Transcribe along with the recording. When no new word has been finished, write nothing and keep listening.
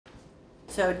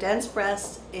So dense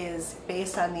breast is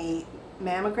based on the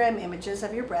mammogram images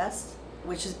of your breast,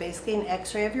 which is basically an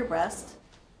x-ray of your breast.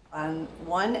 On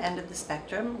one end of the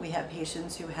spectrum, we have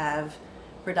patients who have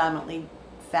predominantly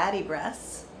fatty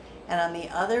breasts, and on the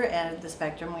other end of the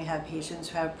spectrum, we have patients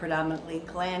who have predominantly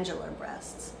glandular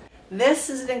breasts. This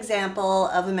is an example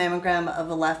of a mammogram of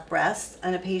a left breast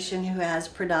on a patient who has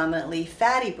predominantly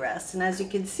fatty breasts, and as you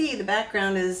can see, the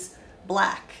background is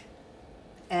black.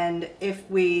 And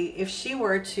if she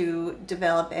were to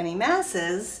develop any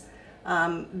masses,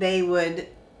 they would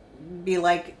be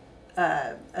like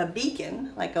a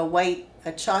beacon, like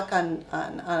a chalk on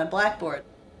a blackboard.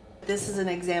 This is an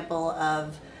example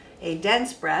of a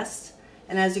dense breast,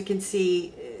 and as you can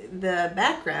see, the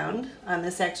background on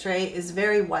this x-ray is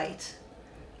very white.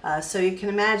 So you can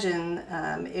imagine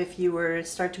if you were to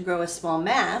start to grow a small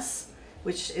mass,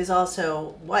 which is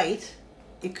also white,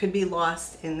 it could be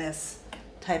lost in this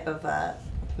type of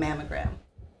mammogram.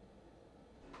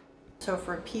 So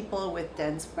for people with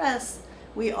dense breasts,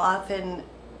 we often,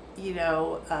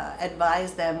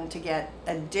 advise them to get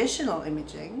additional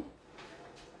imaging.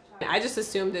 I just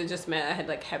assumed it just meant I had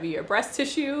like heavier breast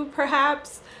tissue,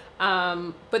 perhaps.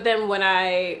 But then when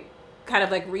I kind of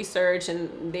like research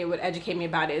and they would educate me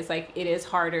about it, it's like it is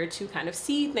harder to kind of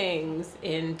see things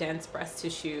in dense breast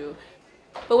tissue.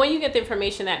 But when you get the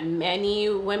information that many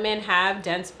women have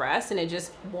dense breasts and it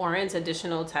just warrants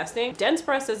additional testing, dense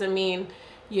breast doesn't mean,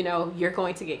 you're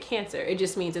going to get cancer. It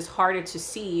just means it's harder to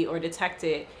see or detect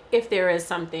it if there is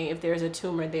something, if there's a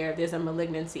tumor there, if there's a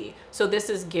malignancy. So this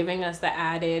is giving us the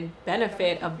added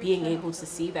benefit of being able to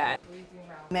see that.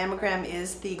 Mammogram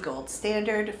is the gold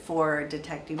standard for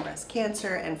detecting breast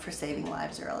cancer and for saving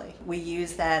lives early. We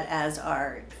use that as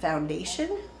our foundation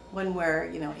when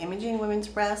we're, imaging women's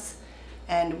breasts,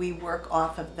 and we work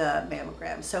off of the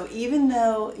mammogram. So even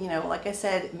though, like I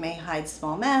said, it may hide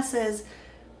small masses,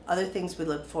 other things we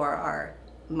look for are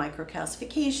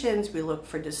microcalcifications, we look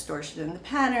for distortion in the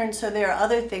pattern. So there are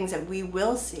other things that we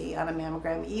will see on a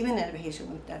mammogram, even in a patient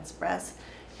with dense breasts,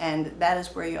 and that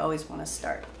is where you always want to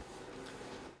start.